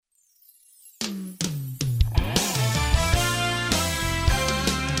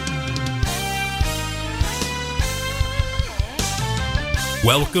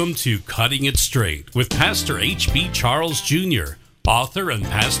Welcome to Cutting It Straight with Pastor H.B. Charles Jr., author and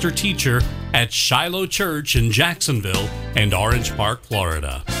pastor-teacher at Shiloh Church in Jacksonville and Orange Park,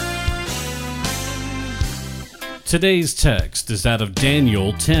 Florida. Today's text is out of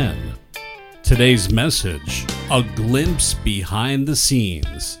Daniel 10. Today's message, a glimpse behind the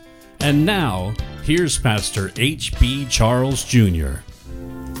scenes. And now, here's Pastor H.B. Charles Jr.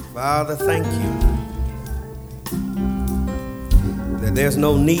 Father, thank you that there's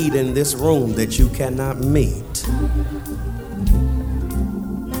no need in this room that you cannot meet.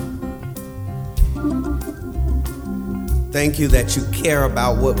 Thank you that you care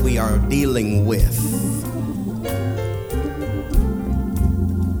about what we are dealing with.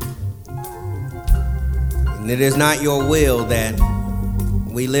 And it is not your will that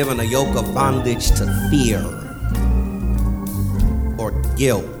we live in a yoke of bondage to fear or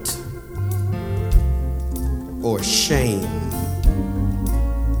guilt or shame.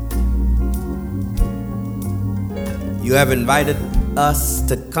 You have invited us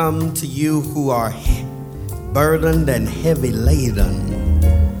to come to you who are burdened and heavy laden,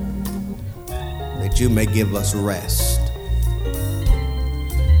 that you may give us rest.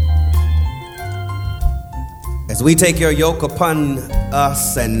 As we take your yoke upon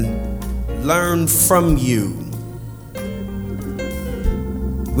us and learn from you,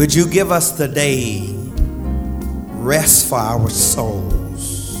 would you give us today rest for our souls?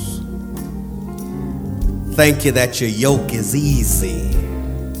 Thank you that your yoke is easy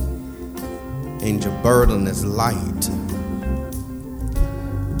and your burden is light.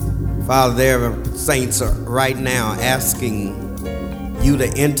 Father, there are saints right now asking you to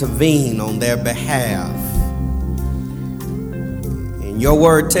intervene on their behalf. And your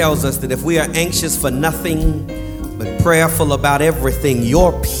word tells us that if we are anxious for nothing but prayerful about everything,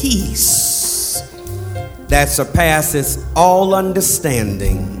 your peace that surpasses all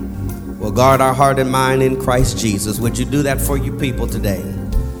understanding will guard our heart and mind in Christ Jesus. Would you do that for your people today?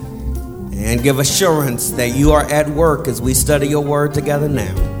 And give assurance that you are at work as we study your word together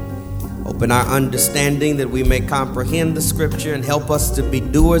now. Open our understanding that we may comprehend the scripture and help us to be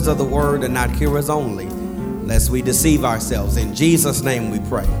doers of the word and not hearers only, lest we deceive ourselves. In Jesus' name we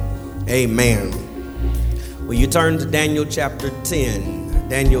pray. Amen. Will you turn to Daniel chapter 10?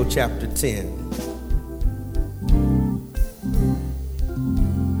 Daniel chapter 10.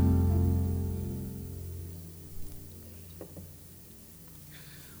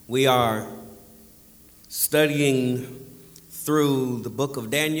 We are studying through the book of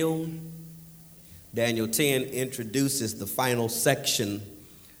Daniel. Daniel 10 introduces the final section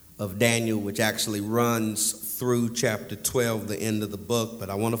of Daniel, which actually runs through chapter 12, the end of the book. But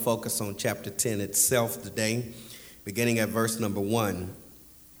I want to focus on chapter 10 itself today, beginning at verse number 1.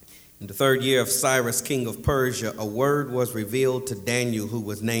 In the 3rd year of Cyrus, king of Persia, a word was revealed to Daniel, who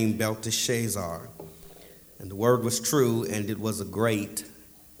was named Belteshazzar. And the word was true, and it was a great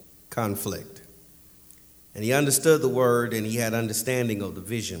conflict. And he understood the word, and he had understanding of the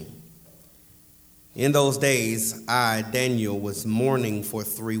vision. In those days, I, Daniel, was mourning for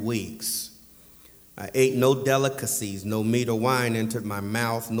 3 weeks. I ate no delicacies, no meat or wine entered my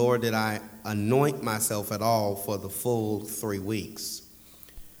mouth, nor did I anoint myself at all for the full 3 weeks.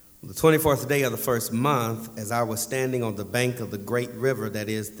 On the 24th day of the 1st month, as I was standing on the bank of the great river that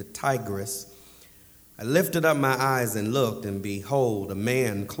is the Tigris, I lifted up my eyes and looked, and behold, a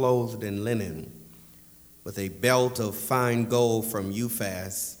man clothed in linen, with a belt of fine gold from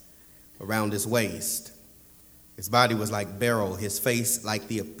Uphaz around his waist. His body was like beryl, his face like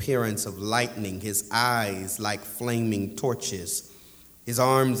the appearance of lightning, his eyes like flaming torches, his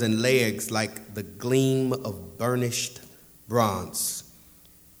arms and legs like the gleam of burnished bronze,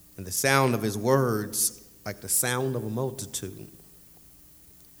 and the sound of his words like the sound of a multitude.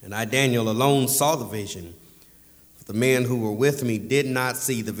 And I, Daniel, alone saw the vision. The men who were with me did not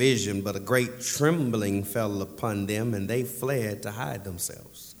see the vision, but a great trembling fell upon them, and they fled to hide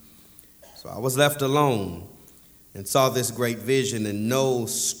themselves. So I was left alone and saw this great vision, and no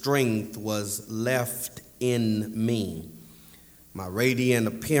strength was left in me. My radiant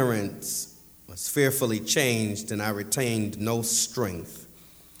appearance was fearfully changed, and I retained no strength.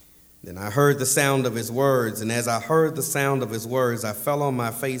 Then I heard the sound of his words, and as I heard the sound of his words, I fell on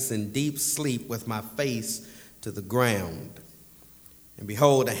my face in deep sleep with my face to the ground. And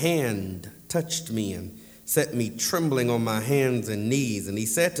behold, a hand touched me and set me trembling on my hands and knees. And he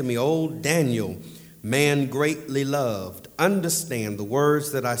said to me, O Daniel, man greatly loved, understand the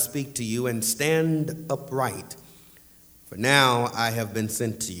words that I speak to you and stand upright, for now I have been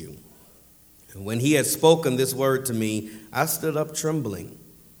sent to you. And when he had spoken this word to me, I stood up trembling.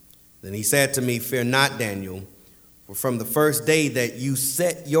 Then he said to me, Fear not, Daniel, For from the first day that you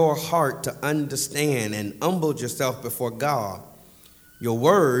set your heart to understand and humbled yourself before God, your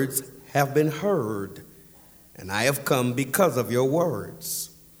words have been heard, and I have come because of your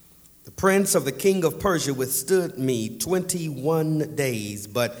words. The prince of the king of Persia withstood me 21 days,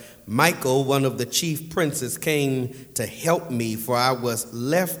 but Michael, one of the chief princes, came to help me, for I was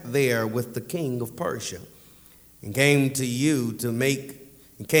left there with the king of Persia, and came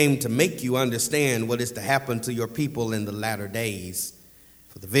to make you understand what is to happen to your people in the latter days.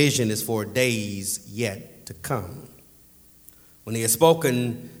 For the vision is for days yet to come. When he had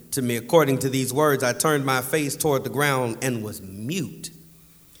spoken to me according to these words, I turned my face toward the ground and was mute.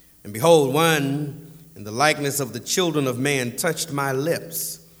 And behold, one in the likeness of the children of man touched my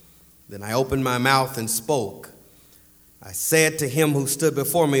lips. Then I opened my mouth and spoke. I said to him who stood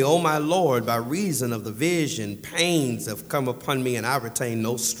before me, O my Lord, by reason of the vision, pains have come upon me, and I retain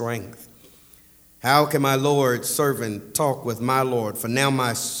no strength. How can my Lord's servant talk with my Lord? For now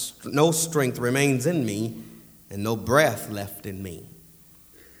no strength remains in me, and no breath left in me.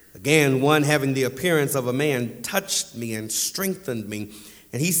 Again, one having the appearance of a man touched me and strengthened me.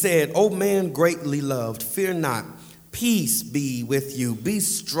 And he said, O man greatly loved, fear not. Peace be with you. Be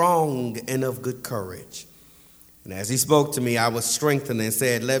strong and of good courage. And as he spoke to me, I was strengthened and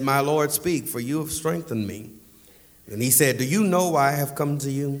said, Let my Lord speak, for you have strengthened me. And he said, Do you know why I have come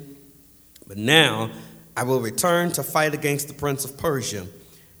to you? But now I will return to fight against the prince of Persia.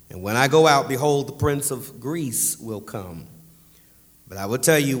 And when I go out, behold, the prince of Greece will come. But I will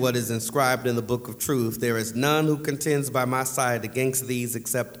tell you what is inscribed in the book of truth. There is none who contends by my side against these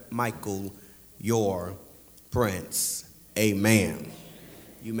except Michael, your prince. Amen.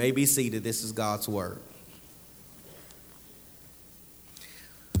 You may be seated. This is God's word.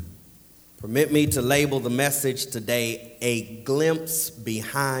 Permit me to label the message today, A Glimpse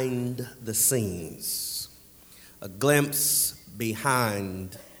Behind the Scenes. A glimpse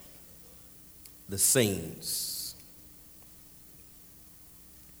behind the scenes.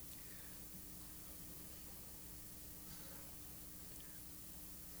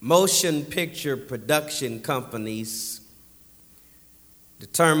 Motion picture production companies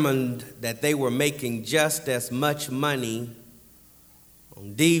determined that they were making just as much money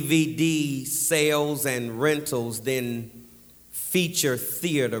on DVD sales and rentals than feature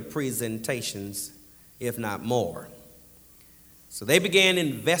theater presentations, if not more. So they began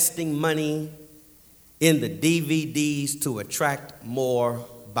investing money in the DVDs to attract more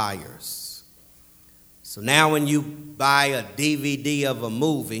buyers. So now when you buy a DVD of a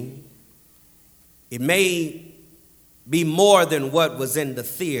movie, it may be more than what was in the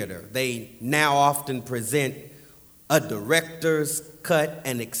theater. They now often present a director's cut,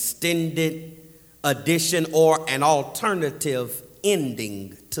 an extended edition, or an alternative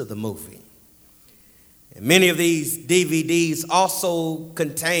ending to the movie. And many of these DVDs also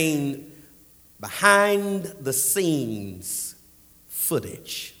contain behind the scenes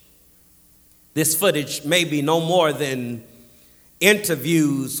footage. This footage may be no more than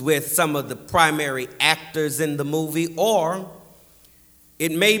interviews with some of the primary actors in the movie, or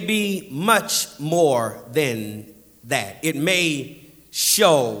it may be much more than that. It may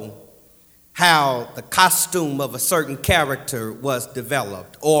show how the costume of a certain character was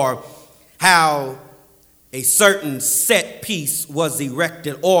developed, or how a certain set piece was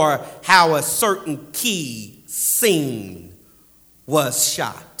erected, or how a certain key scene was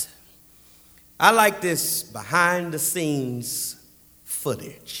shot. I like this behind the scenes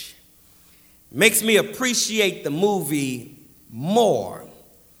footage. It makes me appreciate the movie more,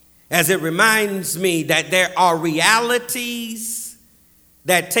 as it reminds me that there are realities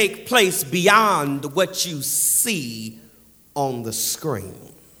that take place beyond what you see on the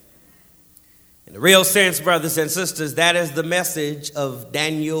screen. In the real sense, brothers and sisters, that is the message of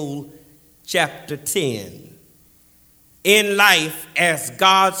Daniel chapter 10. In life, as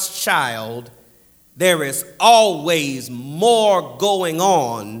God's child, there is always more going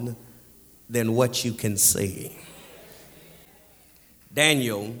on than what you can see.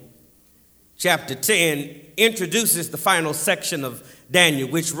 Daniel chapter 10 introduces the final section of Daniel,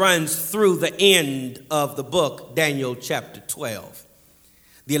 which runs through the end of the book, Daniel chapter 12.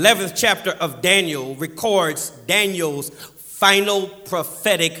 The 11th chapter of Daniel records Daniel's final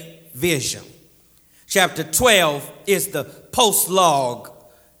prophetic vision. Chapter 12 is the postlogue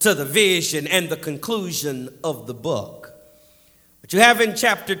to the vision and the conclusion of the book. What you have in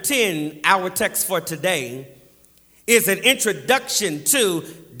chapter 10, our text for today, is an introduction to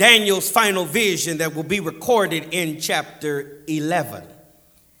Daniel's final vision that will be recorded in chapter 11.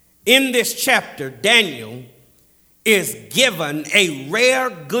 In this chapter, Daniel is given a rare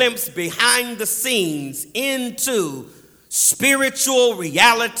glimpse behind the scenes into spiritual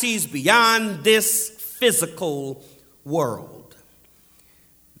realities beyond this physical world.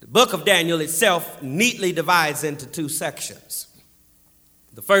 The book of Daniel itself neatly divides into two sections.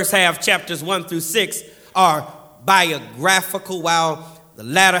 The first half, chapters 1 through 6, are biographical, while the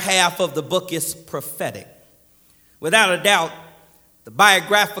latter half of the book is prophetic. Without a doubt, the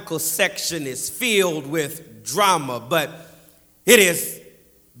biographical section is filled with drama, but it is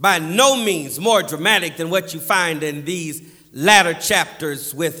by no means more dramatic than what you find in these latter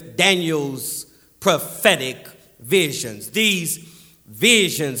chapters with Daniel's prophetic visions. These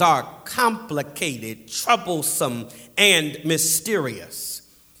visions are complicated, troublesome, and mysterious.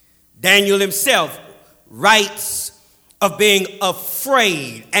 Daniel himself writes of being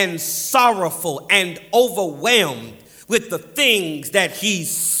afraid and sorrowful and overwhelmed with the things that he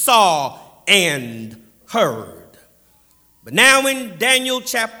saw and heard. But now in Daniel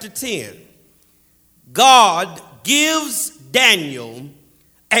chapter 10, God gives Daniel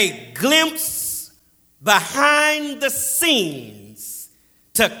a glimpse behind the scenes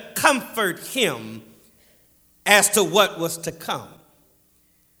to comfort him as to what was to come.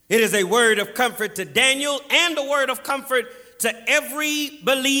 It is a word of comfort to Daniel and a word of comfort to every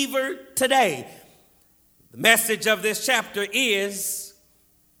believer today. The message of this chapter is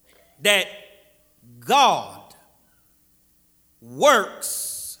that God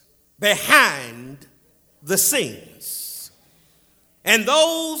works behind the scenes. And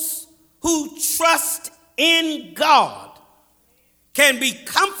those who trust in God can be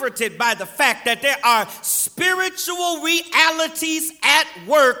comforted by the fact that there are spiritual realities at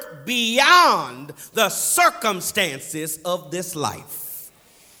work beyond the circumstances of this life.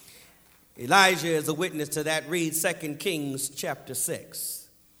 Elijah is a witness to that. Read 2 Kings chapter 6.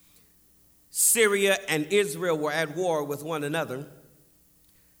 Syria and Israel were at war with one another,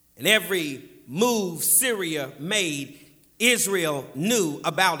 and every move Syria made, Israel knew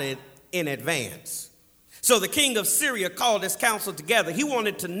about it in advance. So the king of Syria called his council together. He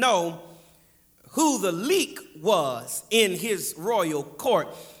wanted to know who the leak was in his royal court.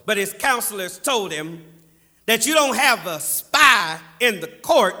 But his counselors told him that you don't have a spy in the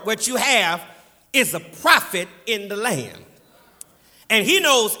court. What you have is a prophet in the land. And he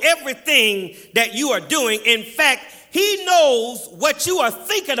knows everything that you are doing. In fact, he knows what you are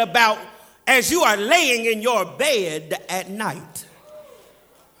thinking about as you are laying in your bed at night.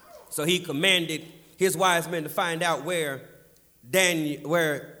 So he commanded his wise men to find out where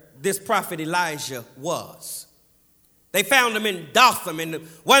this prophet Elijah was. They found him in Dothan, and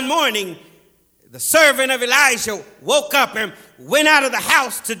one morning the servant of Elijah woke up and went out of the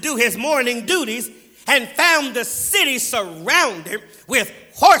house to do his morning duties and found the city surrounded with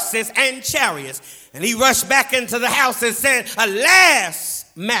horses and chariots. And he rushed back into the house and said, "Alas,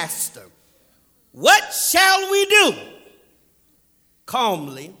 master, what shall we do?"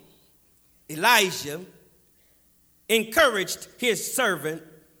 Calmly, Elijah encouraged his servant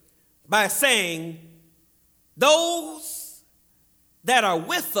by saying, "Those that are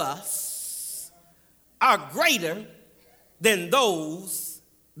with us are greater than those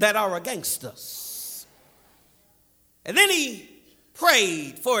that are against us." And then he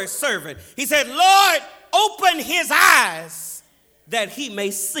prayed for his servant. He said, "Lord, open his eyes that he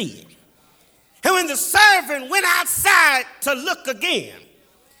may see." And when the servant went outside to look again,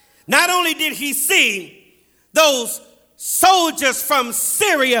 not only did he see those soldiers from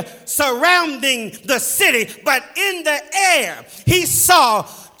Syria surrounding the city, but in the air he saw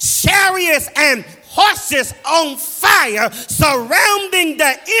chariots and horses on fire surrounding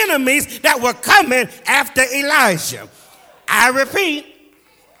the enemies that were coming after Elijah. I repeat,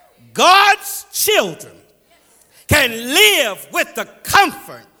 God's children can live with the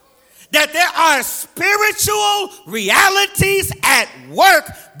comfort that there are spiritual realities at work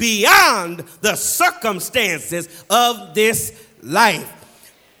beyond the circumstances of this life.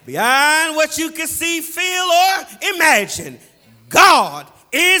 Beyond what you can see, feel, or imagine, God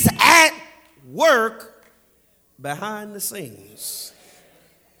is at work behind the scenes.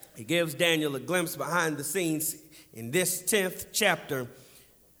 He gives Daniel a glimpse behind the scenes in this 10th chapter.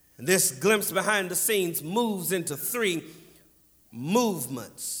 And this glimpse behind the scenes moves into three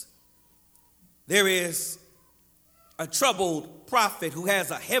movements. There is a troubled prophet who has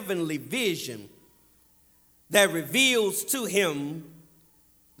a heavenly vision that reveals to him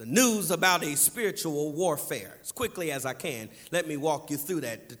the news about a spiritual warfare. As quickly as I can, let me walk you through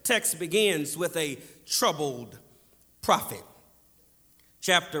that. The text begins with a troubled prophet.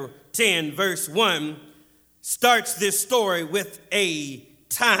 Chapter 10, verse 1 starts this story with a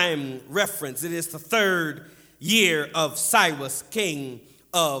time reference. It is the third year of Cyrus, king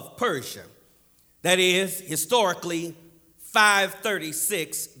of Persia. That is, historically,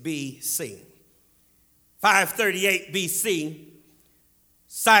 536 BC. 538 BC,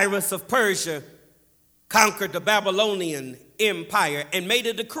 Cyrus of Persia conquered the Babylonian Empire and made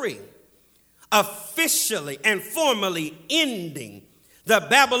a decree officially and formally ending the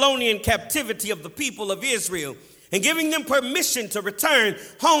Babylonian captivity of the people of Israel and giving them permission to return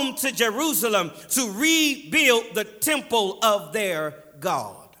home to Jerusalem to rebuild the temple of their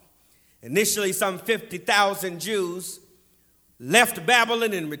God. Initially, some 50,000 Jews left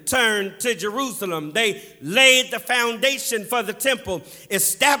Babylon and returned to Jerusalem. They laid the foundation for the temple,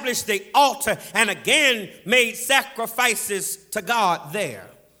 established the altar, and again made sacrifices to God there.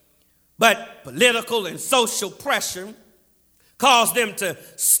 But political and social pressure caused them to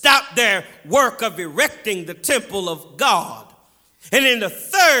stop their work of erecting the temple of God. And in the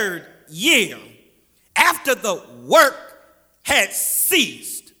third year, after the work had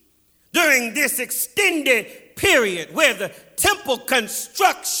ceased, during this extended period where the temple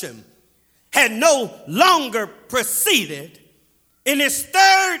construction had no longer proceeded, in his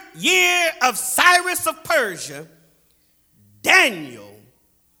third year of Cyrus of Persia, Daniel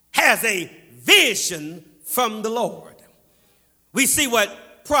has a vision from the Lord. We see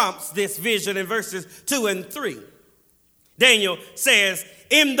what prompts this vision in verses 2 and 3. Daniel says,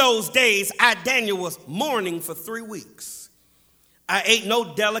 "In those days, I, Daniel, was mourning for 3 weeks. I ate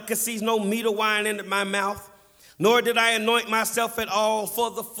no delicacies, no meat or wine into my mouth, nor did I anoint myself at all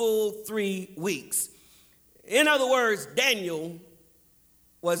for the full 3 weeks." In other words, Daniel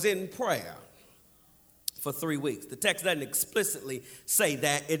was in prayer for 3 weeks. The text doesn't explicitly say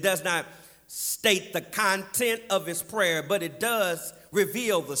that. It does not state the content of his prayer, but it does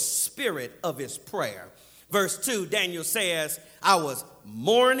reveal the spirit of his prayer. Verse 2, Daniel says, "I was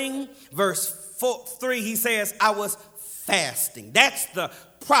mourning." Verse 3, he says, "I was fasting." That's the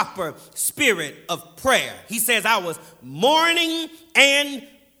proper spirit of prayer. He says, "I was mourning and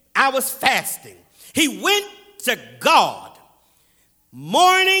I was fasting." He went to God,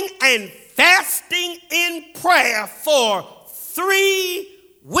 mourning and fasting in prayer for 3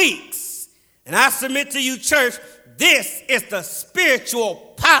 weeks. And I submit to you, church, this is the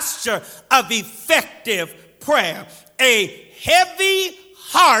spiritual posture of effective prayer. A heavy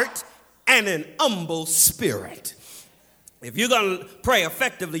heart and an humble spirit. If you're going to pray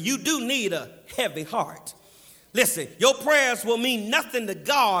effectively, you do need a heavy heart. Listen, your prayers will mean nothing to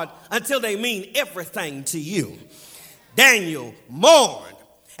God until they mean everything to you. Daniel mourned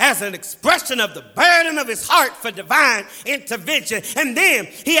as an expression of the burden of his heart for divine intervention. And then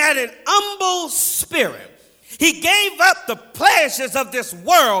he had an humble spirit. He gave up the pleasures of this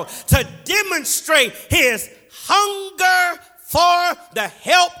world to demonstrate his hunger for the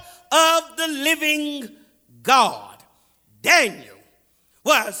help of the living God. Daniel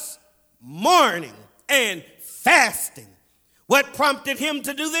was mourning and fasting. What prompted him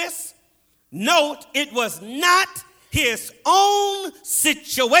to do this? Note, it was not his own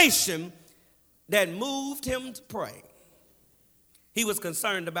situation that moved him to pray. He was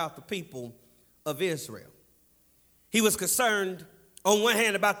concerned about the people of Israel. He was concerned, on one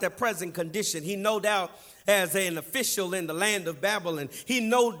hand, about their present condition. He no doubt, as an official in the land of Babylon, he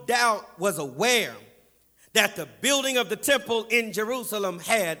no doubt was aware that the building of the temple in Jerusalem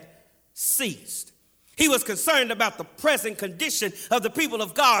had ceased. He was concerned about the present condition of the people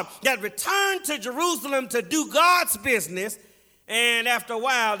of God that returned to Jerusalem to do God's business, and after a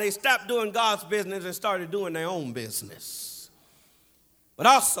while they stopped doing God's business and started doing their own business. But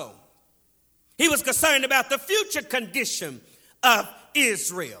also, he was concerned about the future condition of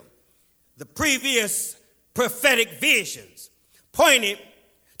Israel. The previous prophetic visions pointed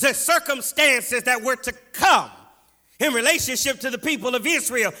to circumstances that were to come in relationship to the people of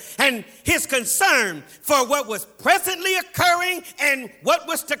Israel, and his concern for what was presently occurring and what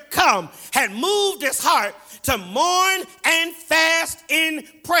was to come had moved his heart to mourn and fast in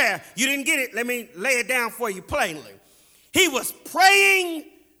prayer. You didn't get it? Let me lay it down for you plainly. He was praying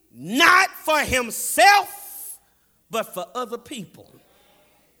not for himself, but for other people.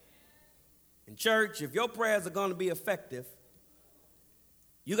 In church, if your prayers are going to be effective,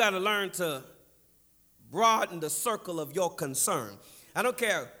 you got to learn to broaden the circle of your concern. I don't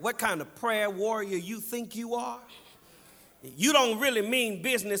care what kind of prayer warrior you think you are. You don't really mean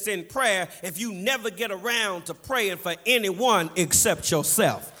business in prayer if you never get around to praying for anyone except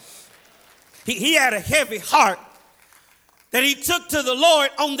yourself. He had a heavy heart that he took to the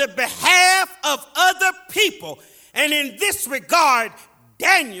Lord on the behalf of other people. And in this regard,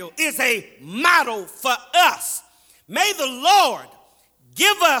 Daniel is a model for us. May the Lord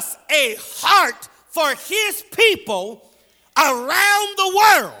give us a heart for his people around the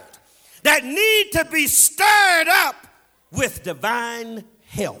world that need to be stirred up with divine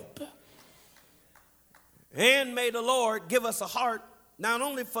help. And may the Lord give us a heart not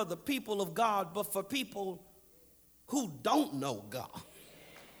only for the people of God, but for people who don't know God,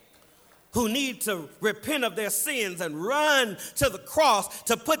 who need to repent of their sins and run to the cross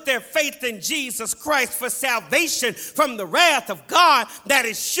to put their faith in Jesus Christ for salvation from the wrath of God that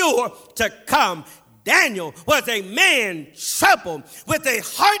is sure to come. Daniel was a man troubled with a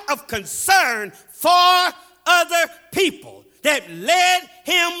heart of concern for other people that led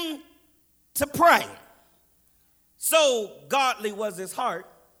him to pray. So godly was his heart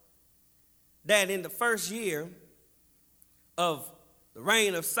that in the first year of the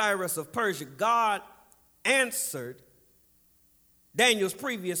reign of Cyrus of Persia, God answered Daniel's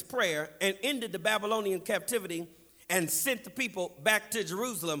previous prayer and ended the Babylonian captivity and sent the people back to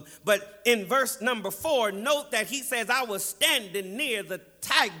Jerusalem. But in verse number 4, note that he says, I was standing near the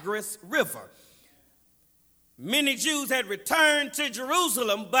Tigris River. Many Jews had returned to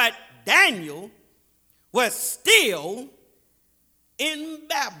Jerusalem, but Daniel was still in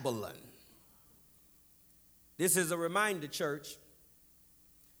Babylon. This is a reminder, church,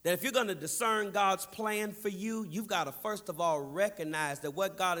 that if you're going to discern God's plan for you, you've got to first of all recognize that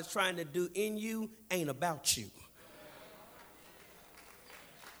what God is trying to do in you ain't about you.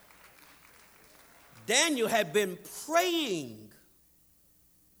 Daniel had been praying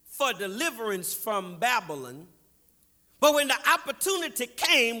for deliverance from Babylon, but when the opportunity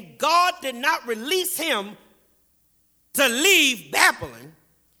came, God did not release him to leave Babylon.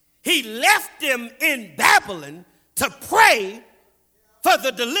 He left him in Babylon to pray for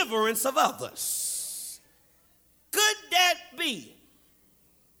the deliverance of others. Could that be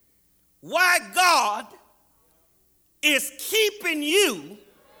why God is keeping you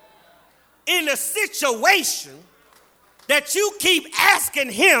in a situation that you keep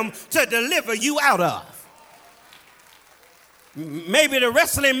asking him to deliver you out of? Maybe the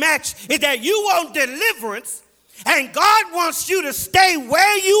wrestling match is that you want deliverance and God wants you to stay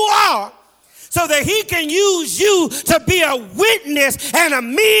where you are so that he can use you to be a witness and a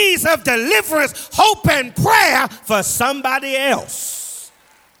means of deliverance, hope, and prayer for somebody else.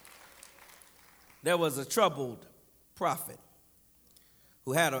 There was a troubled prophet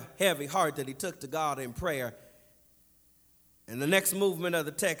who had a heavy heart that he took to God in prayer. And the next movement of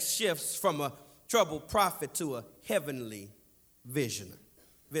the text shifts from a troubled prophet to a heavenly visitor.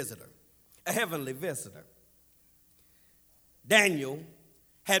 A heavenly visitor. Daniel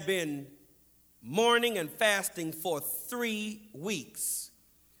had been mourning and fasting for 3 weeks.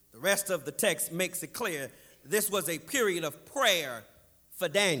 The rest of the text makes it clear this was a period of prayer for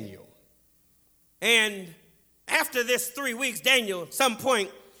Daniel. And after this 3 weeks, Daniel at some point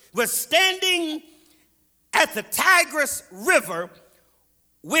was standing at the Tigris River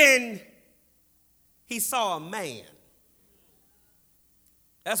when he saw a man.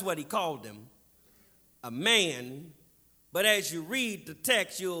 That's what he called him, a man. But as you read the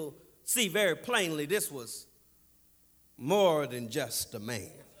text, you'll see very plainly this was more than just a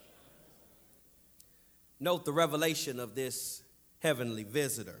man. Note the revelation of this heavenly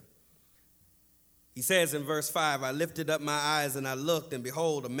visitor. He says in verse 5, I lifted up my eyes and I looked, and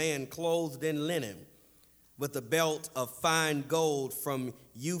behold, a man clothed in linen with a belt of fine gold from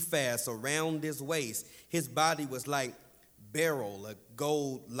Uphaz around his waist. His body was like beryl, a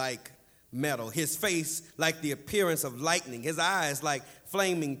gold-like metal. His face like the appearance of lightning. His eyes like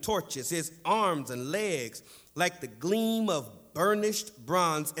flaming torches. His arms and legs like the gleam of burnished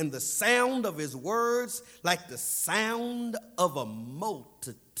bronze. And the sound of his words like the sound of a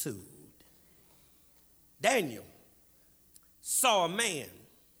multitude. Daniel saw a man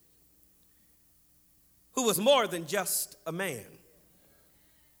who was more than just a man.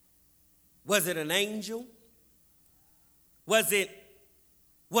 Was it an angel? Was it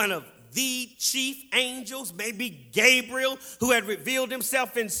one of the chief angels, maybe Gabriel, who had revealed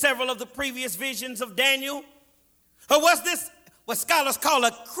himself in several of the previous visions of Daniel? Or was this what scholars call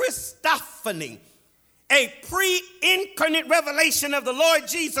a Christophany, a pre-incarnate revelation of the Lord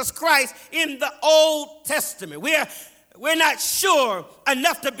Jesus Christ in the Old Testament? We're not sure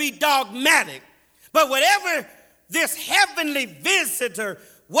enough to be dogmatic, but whatever this heavenly visitor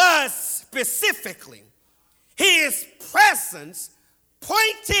was specifically, his presence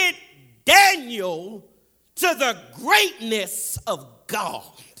pointed Daniel to the greatness of God.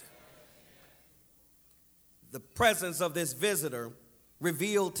 The presence of this visitor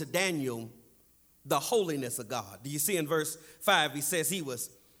revealed to Daniel the holiness of God. Do you see in verse 5, he says he was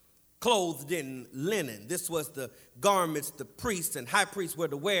clothed in linen. This was the garments the priests and high priests were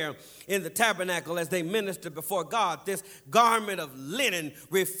to wear in the tabernacle as they ministered before God. This garment of linen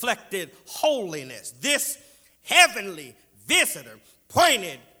reflected holiness. This heavenly visitor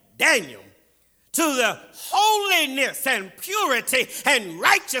pointed Daniel to the holiness and purity and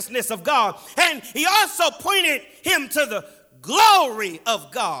righteousness of God. And he also pointed him to the glory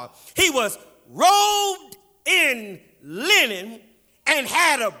of God. He was robed in linen and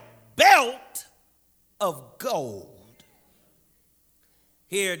had a belt of gold.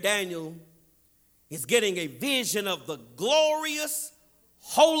 Here Daniel is getting a vision of the glorious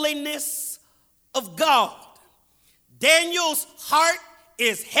holiness of God. Daniel's heart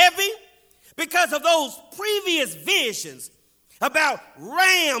is heavy because of those previous visions about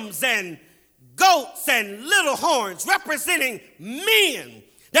rams and goats and little horns representing men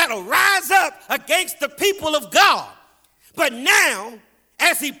that'll rise up against the people of God. But now,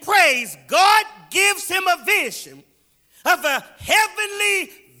 as he prays, God gives him a vision of a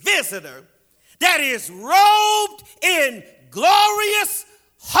heavenly visitor that is robed in glorious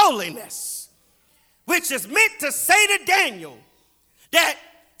holiness, which is meant to say to Daniel that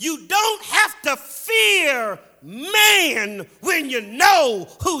you don't have to fear man when you know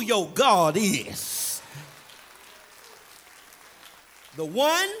who your God is. The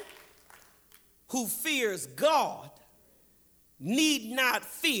one who fears God need not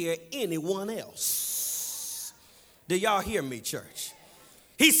fear anyone else. Do y'all hear me, church?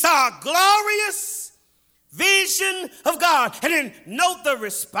 He saw a glorious vision of God. And then note the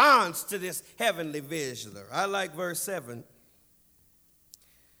response to this heavenly visitor. I like verse 7.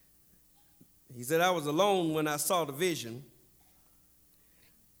 He said, I was alone when I saw the vision.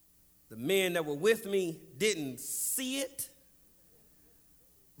 The men that were with me didn't see it,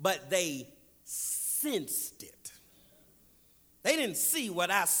 but they sensed it. They didn't see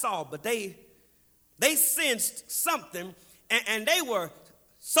what I saw, but they sensed something, and they were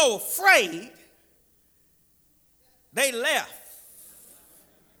so afraid, they left.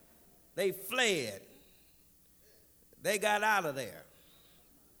 They fled. They got out of there.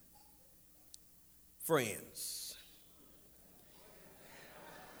 Friends.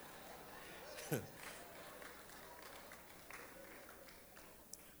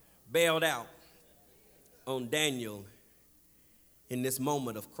 Bailed out on Daniel in this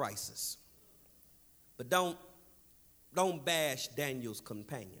moment of crisis. But don't bash Daniel's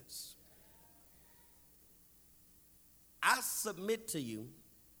companions. I submit to you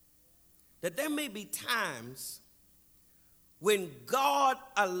that there may be times when God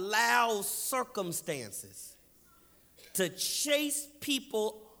allows circumstances to chase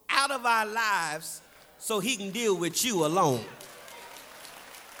people out of our lives so he can deal with you alone.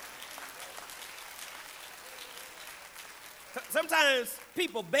 Sometimes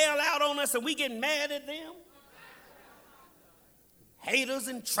people bail out on us and we get mad at them. Haters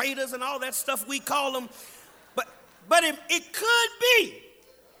and traitors and all that stuff we call them. But it could be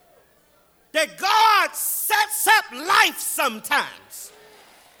that God sets up life sometimes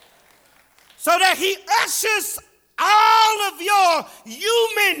so that he ushers all of your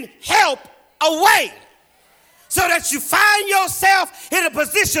human help away, so that you find yourself in a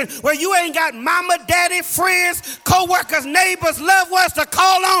position where you ain't got mama, daddy, friends, co-workers, neighbors, loved ones to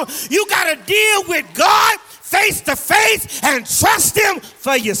call on. You got to deal with God face to face and trust him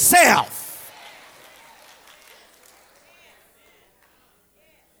for yourself.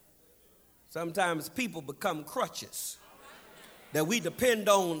 Sometimes people become crutches that we depend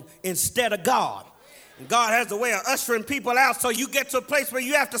on instead of God. And God has a way of ushering people out so you get to a place where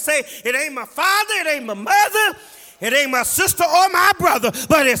you have to say, it ain't my father, it ain't my mother, it ain't my sister or my brother,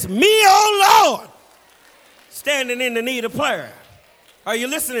 but it's me, oh Lord, standing in the need of prayer. Are you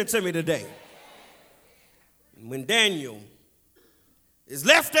listening to me today? When Daniel is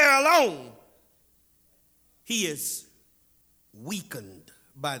left there alone, he is weakened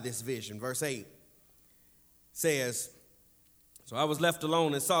by this vision. Verse 8 says, so I was left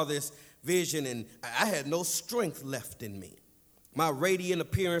alone and saw this vision, and I had no strength left in me. My radiant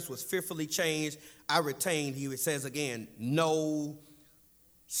appearance was fearfully changed. I retained, he says again, no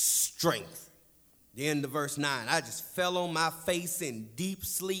strength. The end of verse 9, I just fell on my face in deep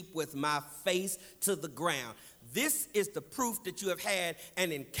sleep with my face to the ground. This is the proof that you have had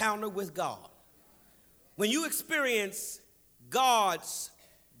an encounter with God. When you experience God's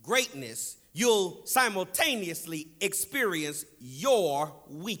greatness, you'll simultaneously experience your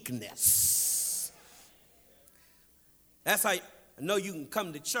weakness. That's how I know you can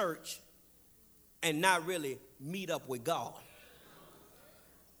come to church and not really meet up with God,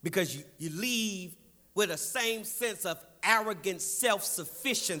 because you leave with the same sense of arrogant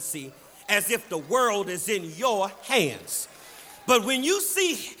self-sufficiency as if the world is in your hands. But when you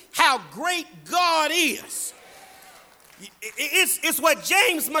see how great God is, it's what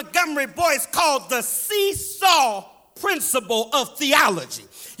James Montgomery Boyce called the seesaw principle of theology.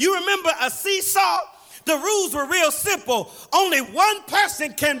 You remember a seesaw? The rules were real simple. Only one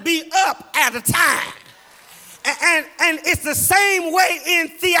person can be up at a time. And it's the same way in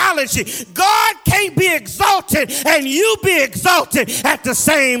theology. God can't be exalted and you be exalted at the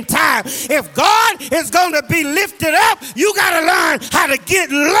same time. If God is going to be lifted up, you got to learn how to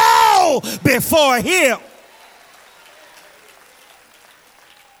get low before him.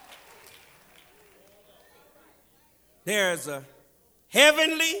 There's a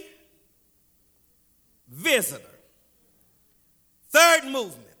heavenly visitor. Third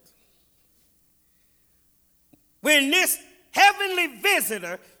movement. When this heavenly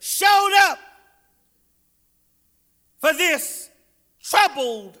visitor showed up for this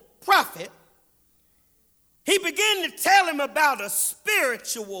troubled prophet, he began to tell him about a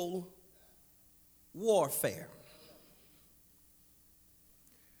spiritual warfare.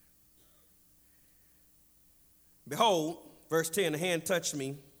 Behold, verse 10, the hand touched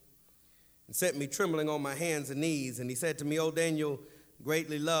me and set me trembling on my hands and knees. And he said to me, O Daniel,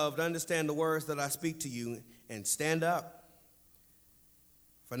 greatly loved, understand the words that I speak to you and stand up.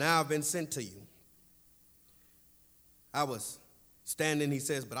 For now I've been sent to you. I was standing, he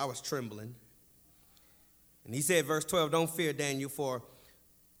says, but I was trembling. And he said, verse 12, don't fear, Daniel, for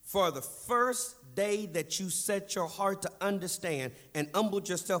the first day that you set your heart to understand and humbled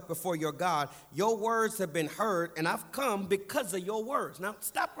yourself before your God, your words have been heard, and I've come because of your words. Now,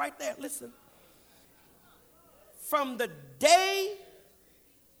 stop right there. Listen. From the day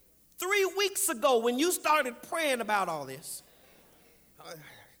 3 weeks ago when you started praying about all this,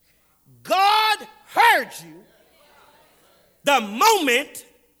 God heard you the moment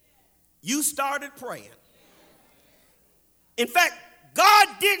you started praying. In fact, God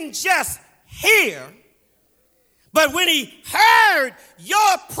didn't just hear, but when he heard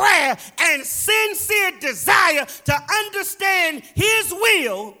your prayer and sincere desire to understand his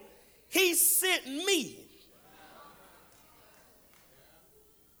will, he sent me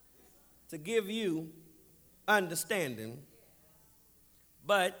to give you understanding.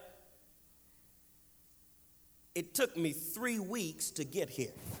 But it took me 3 weeks to get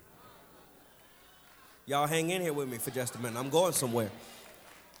here. Y'all hang in here with me for just a minute. I'm going somewhere.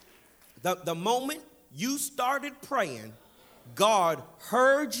 The moment you started praying, God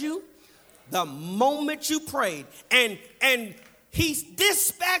heard you the moment you prayed. And he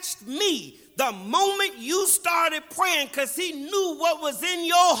dispatched me the moment you started praying because he knew what was in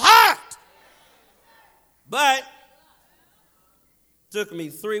your heart. But it took me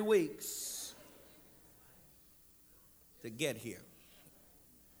 3 weeks to get here.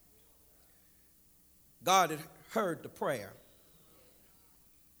 God had heard the prayer,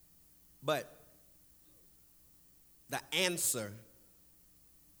 but the answer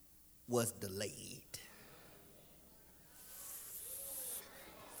was delayed.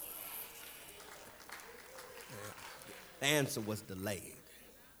 The answer was delayed.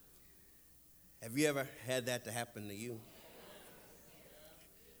 Have you ever had that to happen to you?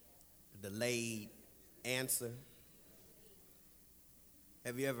 A delayed answer?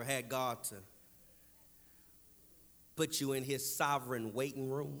 Have you ever had God to put you in his sovereign waiting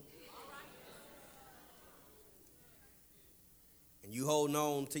room? And you holding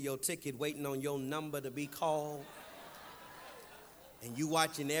on to your ticket, waiting on your number to be called. And you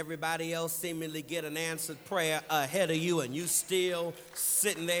watching everybody else seemingly get an answered prayer ahead of you, and you still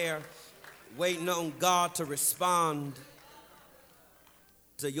sitting there waiting on God to respond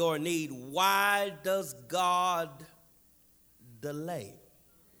to your need. Why does God delay?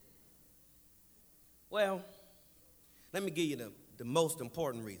 Well, let me give you the most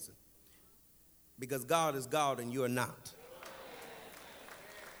important reason. Because God is God and you are not.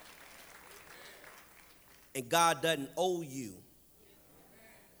 And God doesn't owe you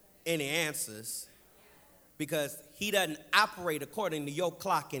any answers because he doesn't operate according to your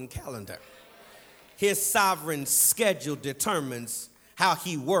clock and calendar. His sovereign schedule determines how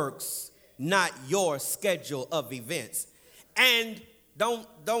he works, not your schedule of events. And don't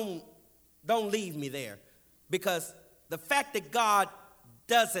leave me there, because the fact that God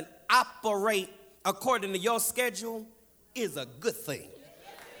doesn't operate according to your schedule is a good thing.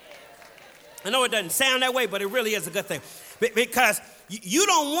 I know it doesn't sound that way, but it really is a good thing. Because you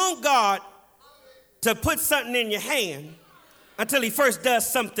don't want God to put something in your hand until he first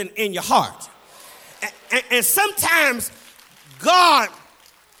does something in your heart. And sometimes God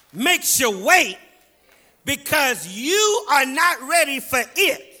makes you wait because you are not ready for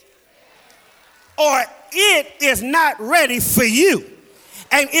it, or it is not ready for you.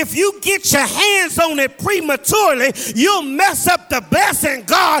 And if you get your hands on it prematurely, you'll mess up the blessing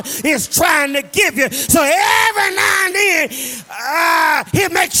God is trying to give you. So every now and then,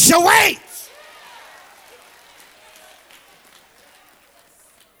 he makes you wait.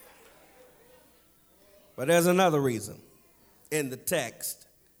 But there's another reason in the text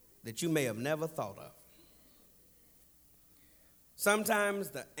that you may have never thought of. Sometimes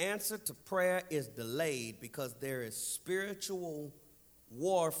the answer to prayer is delayed because there is spiritual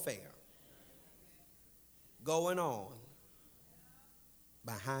warfare going on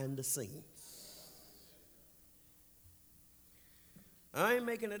behind the scenes. I ain't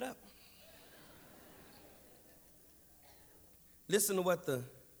making it up. Listen to what the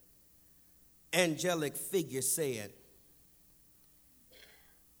angelic figure said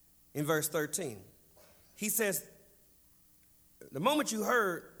in verse 13. He says, the moment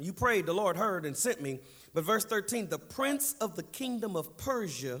you prayed, the Lord heard and sent me. But verse 13, the prince of the kingdom of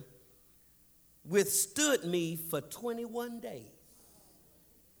Persia withstood me for 21 days.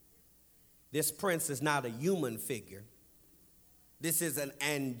 This prince is not a human figure. This is an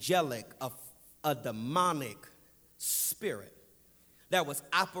angelic, a demonic spirit that was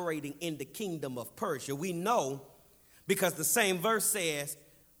operating in the kingdom of Persia. We know because the same verse says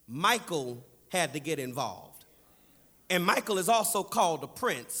Michael had to get involved. And Michael is also called a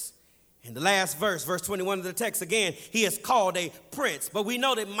prince. In the last verse, verse 21 of the text again, he is called a prince. But we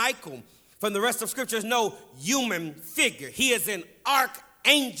know that Michael, from the rest of Scripture, is no human figure. He is an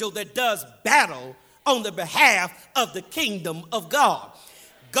archangel that does battle on the behalf of the kingdom of God.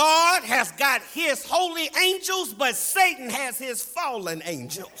 God has got his holy angels, but Satan has his fallen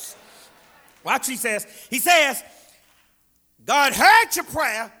angels. Watch, he says, God heard your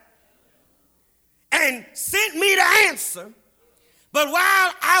prayer and sent me the answer. But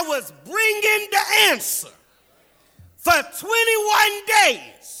while I was bringing the answer for 21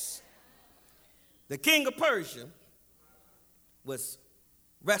 days, the king of Persia was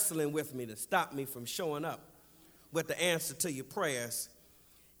wrestling with me to stop me from showing up with the answer to your prayers.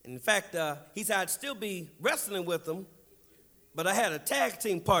 In fact, he said I'd still be wrestling with them, but I had a tag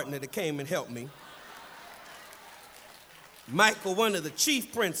team partner that came and helped me. Michael, one of the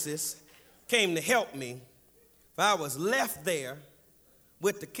chief princes, came to help me. For I was left there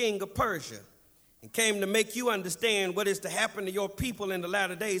with the king of Persia and came to make you understand what is to happen to your people in the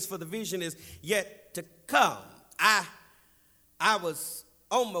latter days, for the vision is yet to come. I was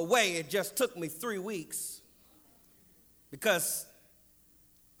on my way. It just took me 3 weeks because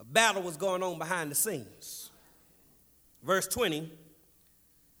a battle was going on behind the scenes. Verse 20,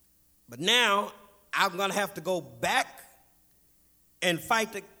 but now I'm going to have to go back and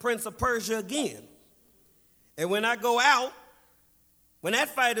fight the prince of Persia again. And when I go out, when that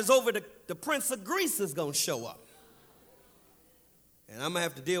fight is over, the prince of Greece is going to show up. And I'm going to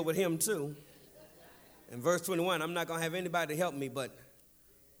have to deal with him too. In verse 21, I'm not going to have anybody to help me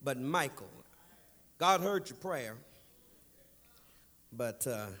but Michael. God heard your prayer, but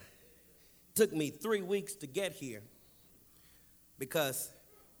it took me 3 weeks to get here because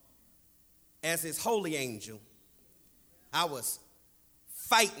as his holy angel, I was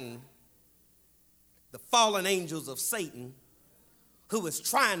fighting the fallen angels of Satan who was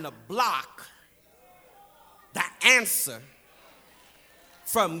trying to block the answer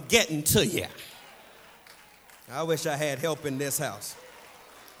from getting to you. I wish I had help in this house.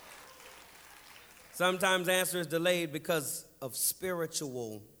 Sometimes the answer is delayed because of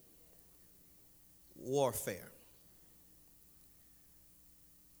spiritual warfare.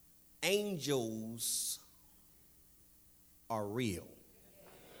 Angels are real.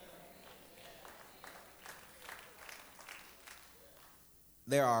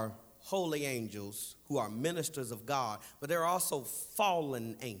 There are holy angels who are ministers of God, but there are also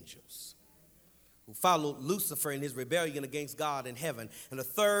fallen angels who followed Lucifer in his rebellion against God in heaven. And a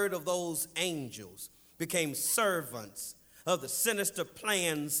third of those angels became servants of the sinister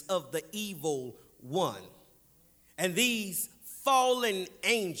plans of the evil one. And these fallen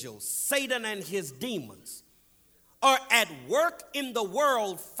angels, Satan and his demons, are at work in the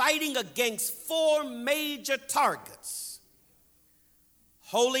world fighting against 4 major targets: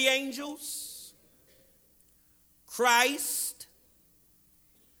 holy angels, Christ,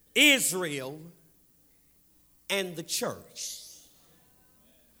 Israel, and the church.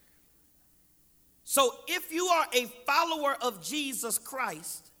 So if you are a follower of Jesus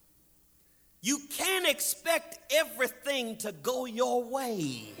Christ, you can't expect everything to go your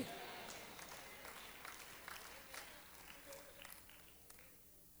way.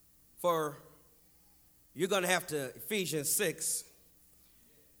 For you're going to have to, Ephesians 6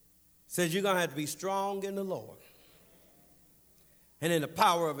 says you're going to have to be strong in the Lord and in the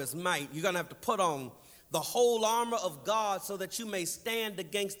power of his might. You're going to have to put on the whole armor of God so that you may stand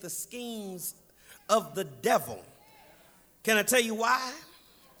against the schemes of the devil. Can I tell you why?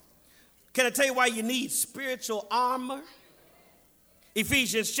 Can I tell you why you need spiritual armor?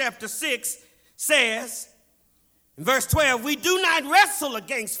 Ephesians chapter 6 says, in verse 12, we do not wrestle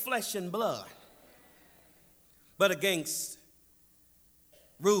against flesh and blood, but against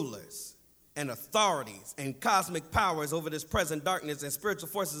rulers and authorities and cosmic powers over this present darkness and spiritual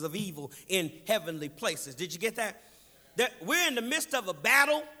forces of evil in heavenly places. Did you get that? That we're in the midst of a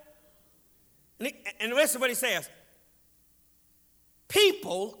battle. And the rest of what he says,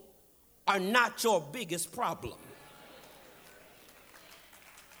 people are not your biggest problem.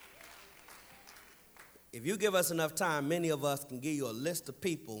 If you give us enough time, many of us can give you a list of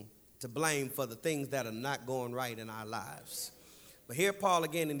people to blame for the things that are not going right in our lives. But here Paul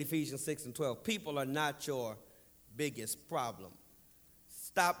again in Ephesians 6 and 12, people are not your biggest problem.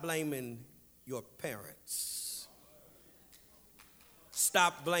 Stop blaming your parents.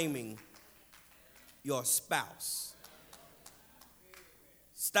 Stop blaming your spouse.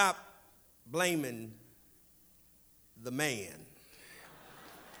 Stop blaming the man.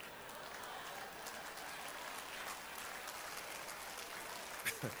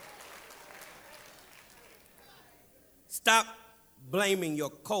 Stop blaming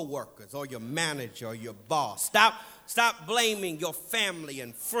your coworkers or your manager or your boss. Stop blaming your family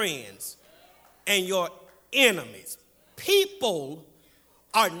and friends and your enemies. People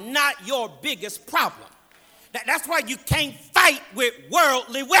are not your biggest problem. That's why you can't fight with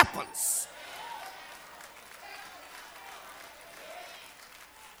worldly weapons.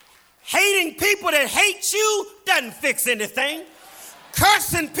 Hating people that hate you doesn't fix anything.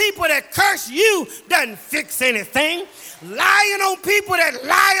 Cursing people that curse you doesn't fix anything. Lying on people that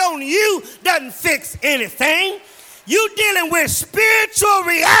lie on you doesn't fix anything. You're dealing with spiritual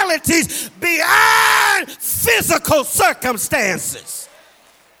realities beyond physical circumstances.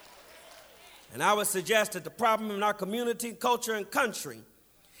 And I would suggest that the problem in our community, culture, and country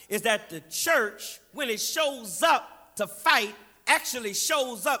is that the church, when it shows up to fight, actually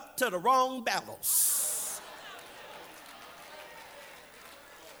shows up to the wrong battles.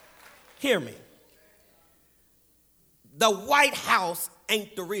 Hear me. The White House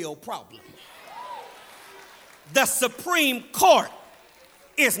ain't the real problem. The Supreme Court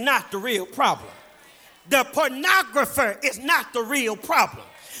is not the real problem. The pornographer is not the real problem.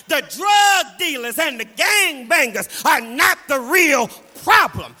 The drug dealers and the gangbangers are not the real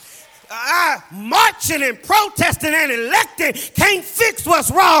problem. Marching and protesting and electing can't fix what's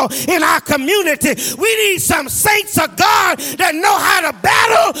wrong in our community. We need some saints of God that know how to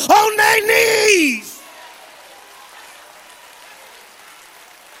battle on their knees.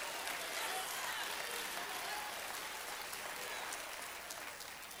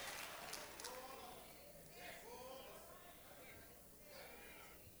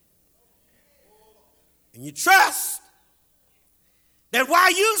 And you trust that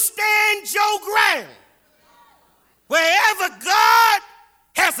while you stand your ground, wherever God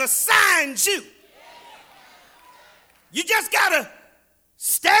has assigned you, you just got to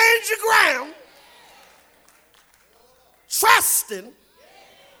stand your ground, trusting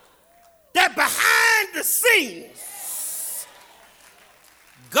that behind the scenes,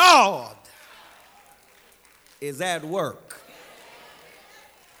 God is at work.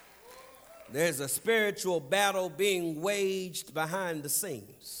 There's a spiritual battle being waged behind the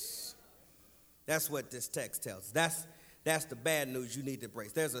scenes. That's what this text tells us. That's the bad news you need to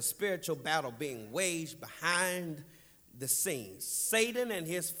embrace. There's a spiritual battle being waged behind the scenes. Satan and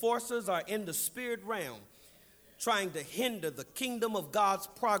his forces are in the spirit realm, trying to hinder the kingdom of God's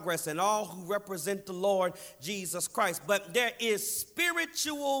progress and all who represent the Lord Jesus Christ. But there is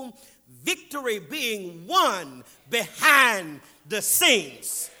spiritual victory being won behind the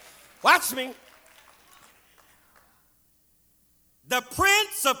scenes. Watch me. The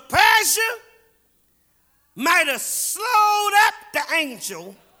prince of Persia might have slowed up the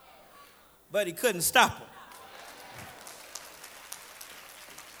angel, but he couldn't stop him.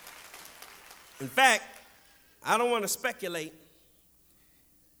 In fact, I don't want to speculate.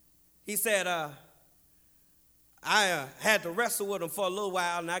 He said, I had to wrestle with him for a little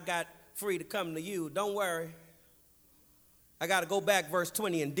while, and I got free to come to you. Don't worry. I got to go back, verse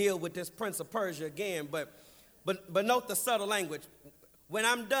 20, and deal with this prince of Persia again. But note the subtle language. When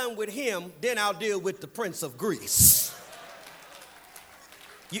I'm done with him, then I'll deal with the prince of Greece.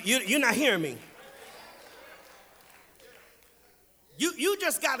 You're not hearing me. You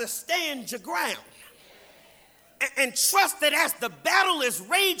just got to stand your ground. and trust that as the battle is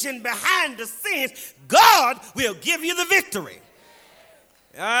raging behind the scenes, God will give you the victory.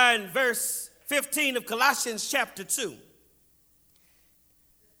 In verse 15 of Colossians chapter 2,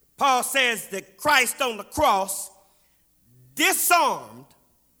 Paul says that Christ on the cross disarmed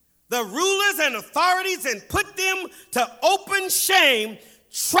the rulers and authorities and put them to open shame,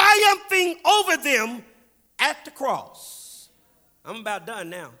 triumphing over them at the cross. I'm about done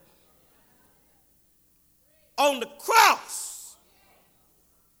now. On the cross,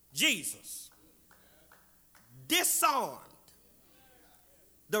 Jesus disarmed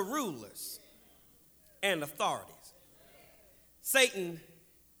the rulers and authorities. Satan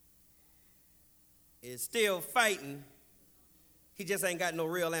is still fighting. He just ain't got no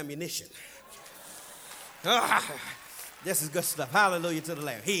real ammunition. This is good stuff. Hallelujah to the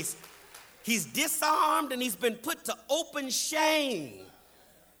Lamb. He's disarmed and he's been put to open shame.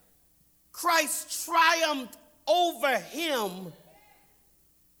 Christ triumphed over him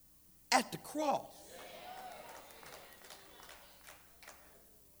at the cross.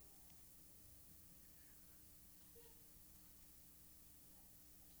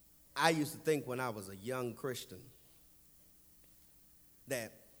 I used to think when I was a young Christian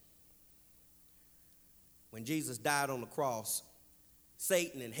that when Jesus died on the cross,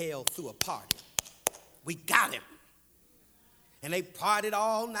 Satan and hell threw a party. We got him. And they partied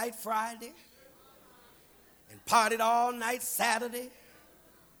all night Friday and partied all night Saturday.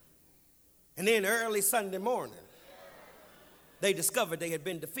 And then early Sunday morning, they discovered they had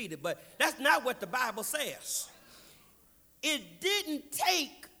been defeated. But that's not what the Bible says. It didn't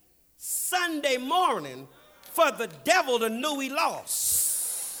take Sunday morning for the devil to know he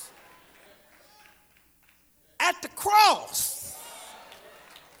lost. At the cross,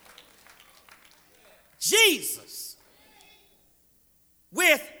 Jesus,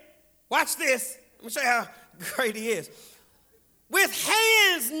 with, watch this, let me show you how great he is. With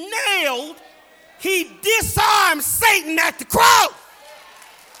hands nailed, he disarmed Satan at the cross.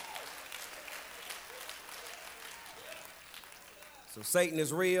 So Satan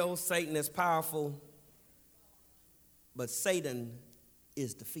is real, Satan is powerful, but Satan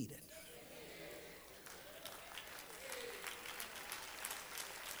is defeated.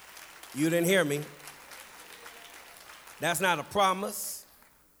 You didn't hear me. That's not a promise.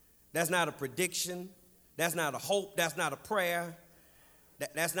 That's not a prediction. That's not a hope. That's not a prayer.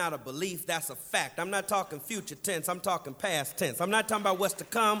 That's not a belief. That's a fact. I'm not talking future tense. I'm talking past tense. I'm not talking about what's to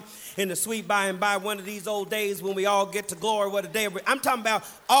come in the sweet by and by, one of these old days when we all get to glory. What a day. I'm talking about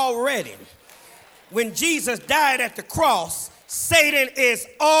already. When Jesus died at the cross, Satan is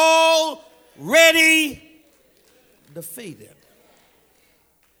already defeated.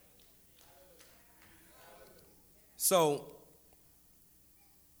 So,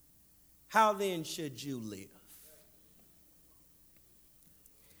 how then should you live?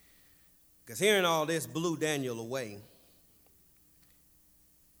 Because hearing all this blew Daniel away.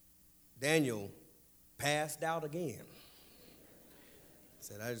 Daniel passed out again.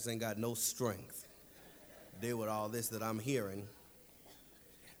 Said, I just ain't got no strength to deal with all this that I'm hearing.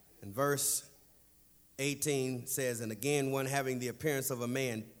 And verse 18 says, and again one having the appearance of a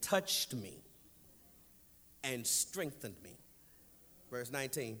man touched me and strengthened me. Verse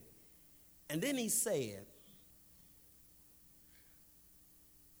 19. And then he said,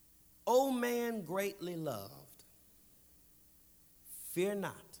 O man greatly loved, fear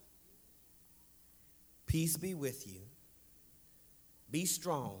not. Peace be with you. Be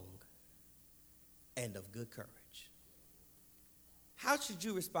strong and of good courage. How should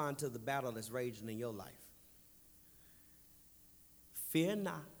you respond to the battle that's raging in your life? Fear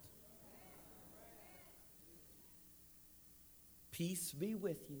not. Peace be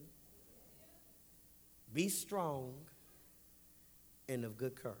with you. Be strong and of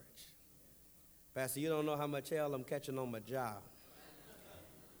good courage. Pastor, you don't know how much hell I'm catching on my job.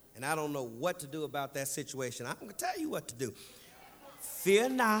 And I don't know what to do about that situation. I'm going to tell you what to do. Fear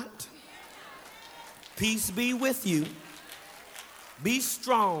not. Peace be with you. Be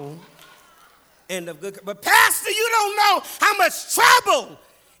strong and of good courage. But Pastor, you don't know how much trouble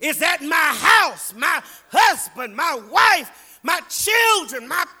is at my house, my husband, my wife, my children,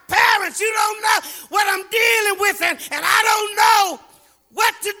 my parents. You don't know what I'm dealing with, and I don't know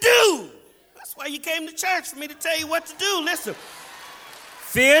what to do. That's why you came to church, for me to tell you what to do. Listen,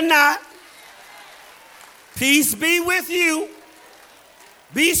 fear not. Peace be with you.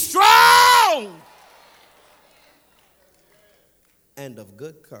 Be strong and of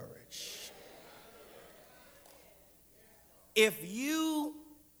good courage. If you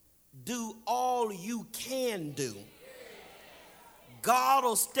do all you can do, God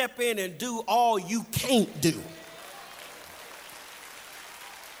will step in and do all you can't do.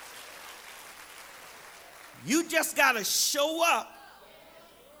 You just got to show up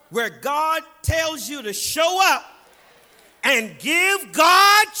where God tells you to show up and give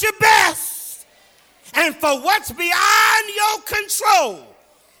God your best. And for what's beyond your control,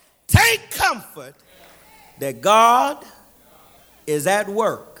 take comfort that God is at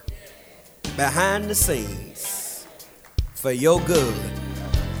work behind the scenes for your good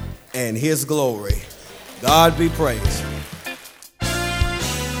and his glory. God be praised.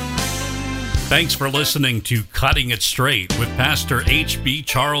 Thanks for listening to Cutting It Straight with Pastor H.B.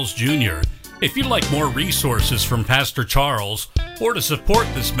 Charles Jr. If you'd like more resources from Pastor Charles or to support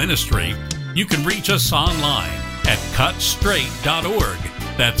this ministry, you can reach us online at cutstraight.org.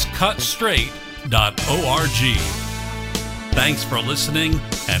 That's cutstraight.org. Thanks for listening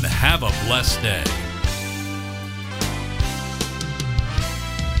and have a blessed day.